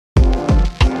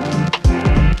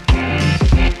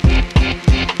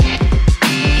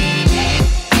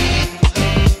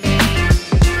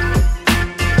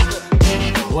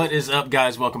What is up,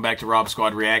 guys? Welcome back to Rob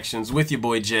Squad Reactions with your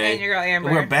boy Jay. And your girl Amber.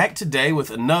 And we're back today with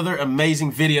another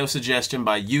amazing video suggestion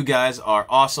by you guys, our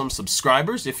awesome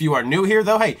subscribers. If you are new here,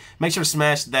 though, hey, make sure to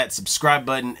smash that subscribe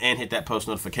button and hit that post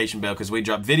notification bell because we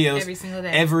drop videos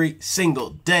every single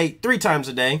day, 3 times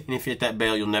a day. And if you hit that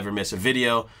bell, you'll never miss a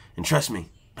video. And trust me,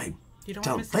 babe, they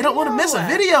don't want to miss a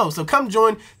video, so come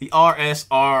join the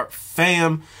RSR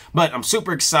fam. But I'm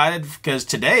super excited because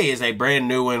today is a brand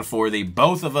new one for the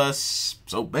both of us.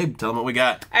 So, babe, tell them what we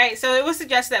got. All right, so it was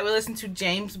suggested that we listen to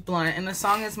James Blunt, and the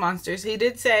song is Monsters. He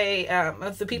did say,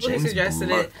 of the people who suggested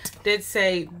it, did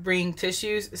say bring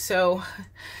tissues. So,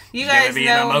 you guys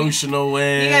know an emotional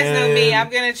win. You guys know me. I'm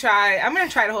gonna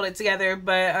try to hold it together,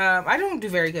 but I don't do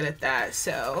very good at that.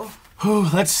 So. Whew,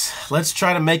 let's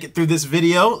try to make it through this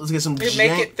video. Let's get some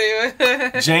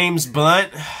James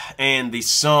Blunt, and the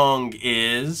song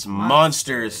is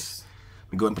Monsters.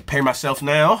 I'm going to prepare myself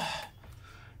now.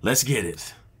 Let's get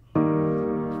it.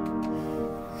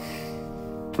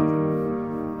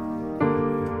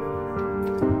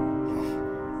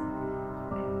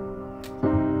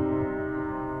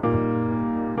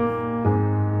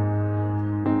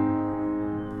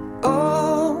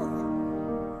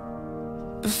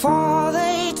 Before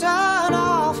they turn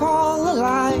off all the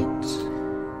lights,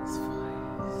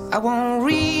 I won't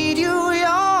read you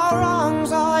your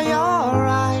wrongs or your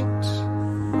rights.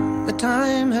 The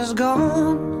time has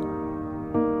gone.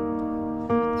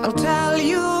 I'll tell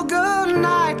you good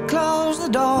night, close the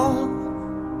door.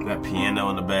 Got piano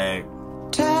in the bag.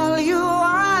 Tell you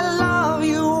I love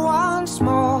you once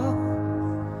more.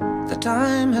 The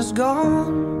time has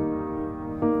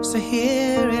gone, so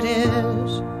here it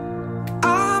is.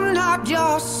 I'm not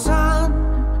your son,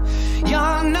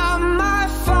 you're not my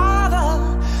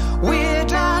father. We're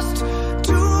just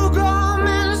two grown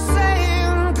men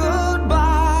saying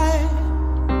goodbye.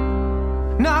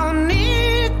 No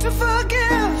need to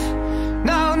forgive,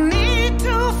 no need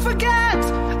to forget.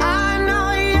 I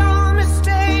know your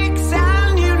mistakes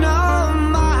and you know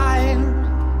mine.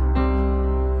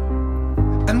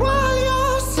 And while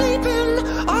you're sleeping,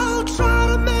 I'll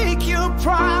try to make you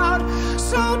proud.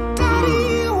 So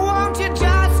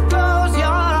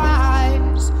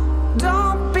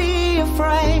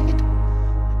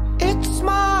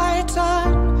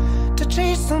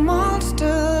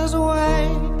monsters away.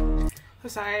 I'm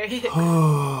sorry.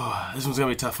 Oh, this one's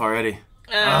gonna be tough already.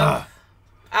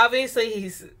 Obviously,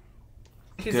 he's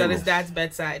at his dad's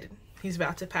bedside. He's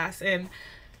about to pass, and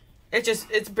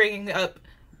it's bringing up.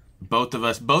 Both of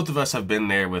us have been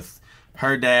there with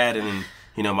her dad, and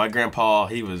you know my grandpa.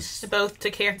 He was both to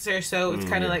cancer, so it's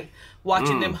kind of like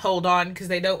watching them hold on because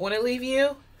they don't want to leave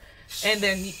you, and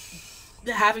then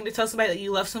having to tell somebody that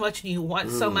you love so much and you want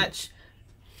so much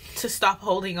to stop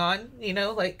holding on, you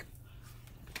know, like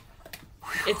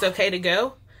it's okay to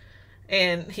go.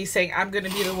 And he's saying, I'm gonna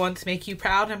be the one to make you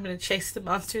proud. I'm gonna chase the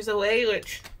monsters away,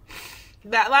 which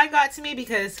that line got to me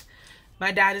because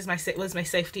my dad was my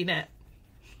safety net,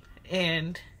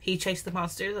 and he chased the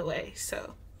monsters away.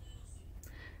 So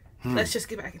let's just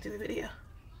get back into the video.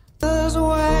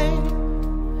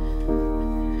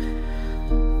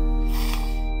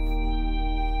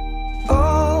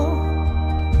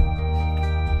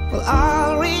 Well,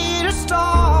 I'll read a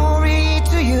story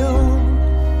to you.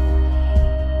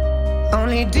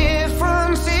 Only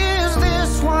difference is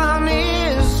this one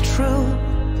is true.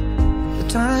 The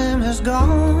time has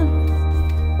gone.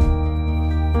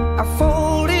 I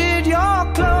folded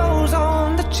your clothes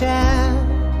on the chair.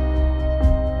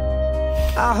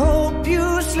 I hope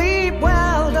you sleep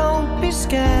well, don't be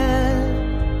scared.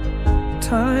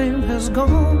 Time has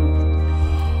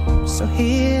gone, so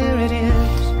here it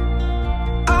is.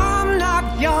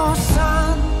 Your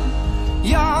son,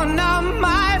 you're not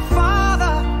my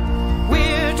father.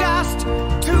 We're just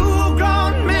two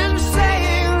grown men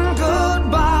saying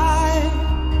goodbye.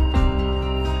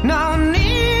 No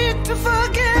need to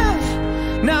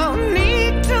forgive, no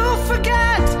need to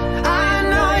forget. I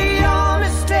know your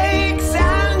mistakes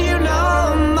and you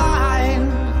know mine.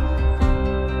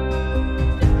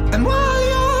 And while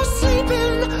you're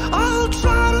sleeping, I'll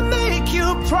try to make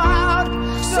you proud.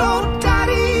 So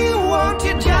daddy, won't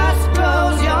you just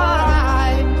close your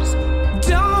eyes?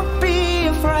 Don't be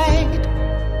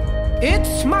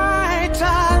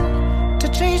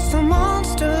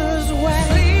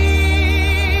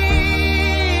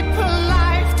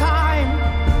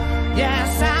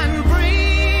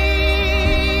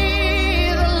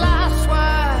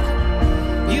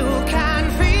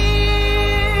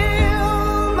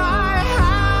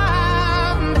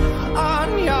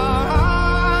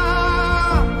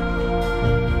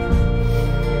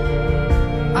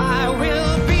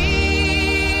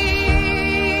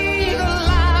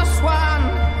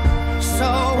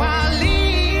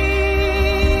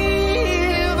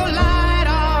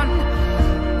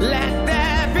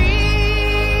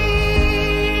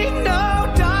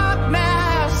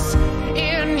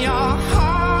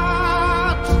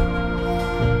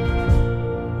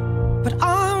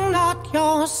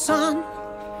your son.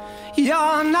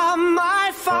 You're not my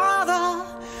father.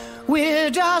 We're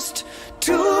just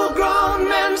two grown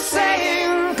men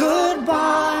saying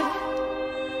goodbye.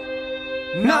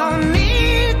 No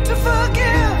need to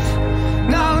forgive,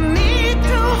 no need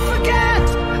to forget.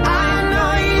 I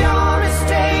know your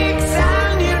mistakes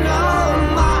and you know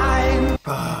mine.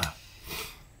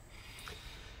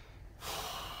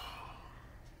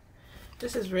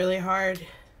 This is really hard.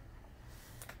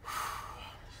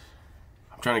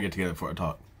 I'm trying to get together before I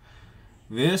talk.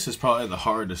 This is probably the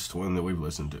hardest one that we've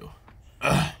listened to.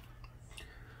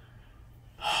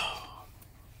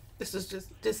 This is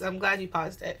just I'm glad you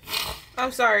paused it.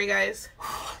 I'm sorry, guys.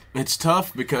 It's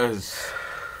tough because,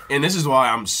 and this is why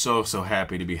I'm so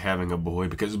happy to be having a boy,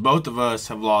 because both of us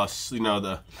have lost, you know,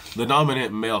 the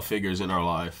dominant male figures in our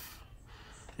life.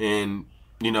 And,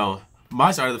 you know,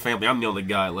 my side of the family, I'm the only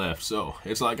guy left, so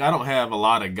it's like I don't have a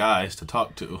lot of guys to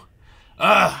talk to.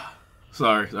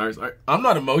 Sorry. I'm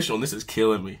not emotional, and this is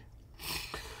killing me.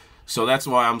 So that's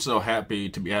why I'm so happy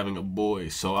to be having a boy,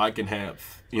 so I can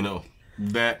have, you know,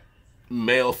 that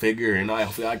male figure, and I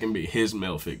can be his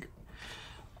male figure.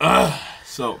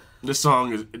 So this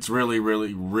song it's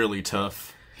really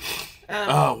tough.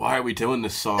 Why are we doing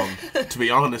this song? To be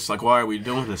honest, like, why are we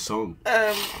doing this song?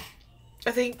 I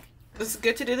think it's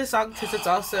good to do this song because it's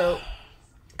also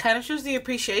kind of shows the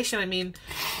appreciation. I mean,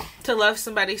 to love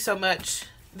somebody so much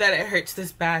that it hurts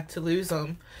this bad to lose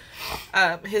them.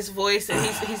 His voice, and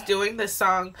he's doing this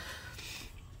song.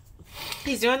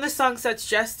 He's doing this song such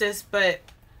justice, but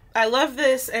I love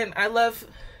this, and I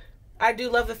do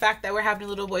love the fact that we're having a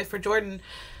little boy for Jordan,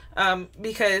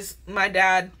 because my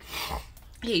dad,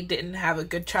 he didn't have a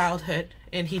good childhood,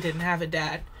 and he didn't have a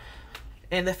dad,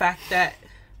 and the fact that,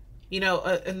 you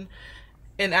know,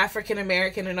 in African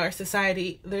American in our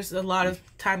society, there's a lot of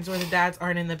times where the dads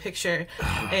aren't in the picture,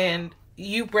 and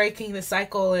you breaking the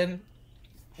cycle and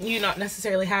you not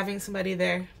necessarily having somebody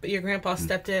there, but your grandpa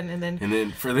stepped in, and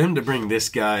then for them to bring this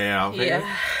guy out, yeah,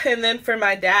 and then for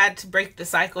my dad to break the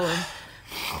cycle and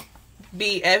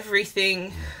be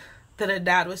everything that a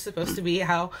dad was supposed to be.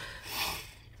 How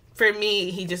for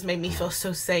me, he just made me feel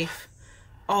so safe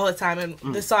all the time, and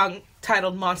the song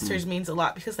titled Monsters means a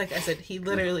lot because, like I said, he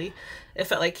literally, it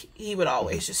felt like he would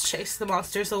always just chase the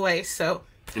monsters away. So,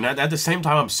 and at the same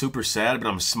time, I'm super sad, but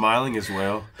I'm smiling as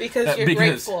well because you're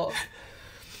grateful.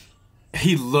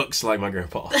 He looks like my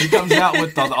grandpa. He comes out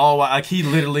with the all white, like he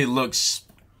literally looks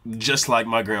just like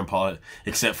my grandpa,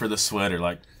 except for the sweater,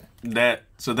 like that.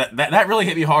 So that really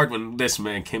hit me hard when this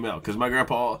man came out, because my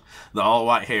grandpa, the all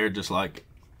white hair, just like.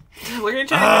 We're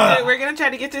gonna try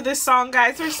to get through this song,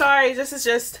 guys. We're sorry. This is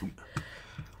just,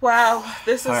 wow.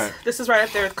 This is right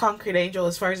up there with Concrete Angel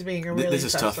as far as being a really. This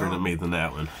is tough tougher song. to me than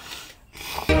that one.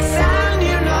 And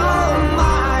you know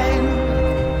mine.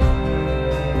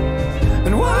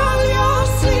 And while you're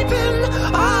sleeping,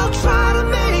 I'll try to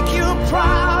make you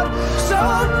proud. So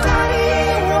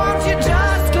daddy, won't you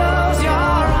just close your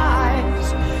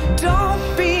eyes?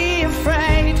 Don't be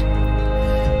afraid.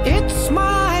 It's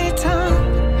my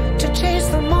turn to chase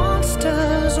the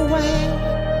monsters away.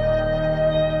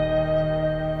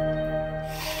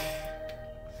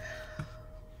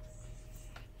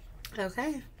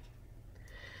 Okay.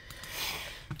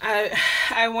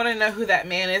 I want to know who that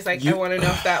man is. Like, I want to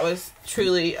know if that was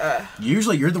truly.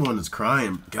 Usually, you're the one that's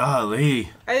crying.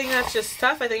 Golly. I think that's just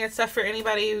tough. I think it's tough for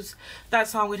anybody that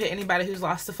song would hit anybody who's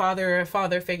lost a father or a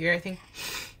father figure.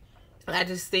 I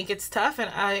just think it's tough.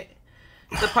 And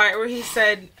the part where he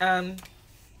said,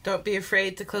 "Don't be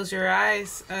afraid to close your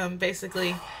eyes."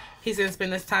 Basically, he's gonna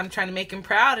spend this time trying to make him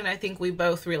proud, and I think we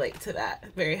both relate to that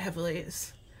very heavily.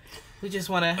 We just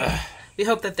want to. We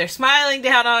hope that they're smiling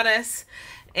down on us.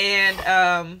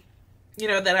 And, you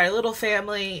know, that our little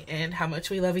family and how much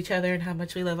we love each other and how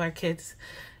much we love our kids.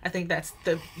 I think that's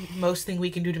the most thing we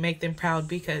can do to make them proud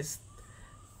because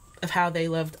of how they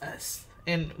loved us.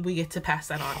 And we get to pass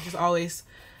that on. Just always,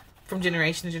 from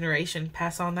generation to generation,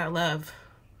 pass on that love.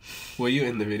 Were you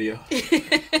in the video?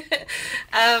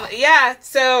 Yeah,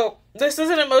 so this was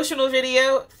an emotional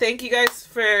video. Thank you guys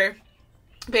for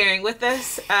bearing with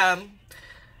us.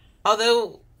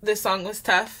 Although this song was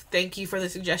tough, thank you for the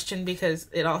suggestion because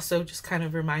it also just kind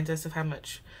of reminds us of how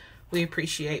much we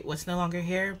appreciate what's no longer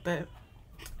here. But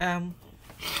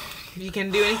if you can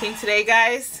do anything today,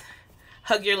 guys,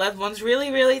 hug your loved ones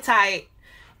really, really tight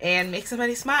and make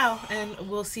somebody smile. And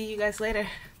we'll see you guys later.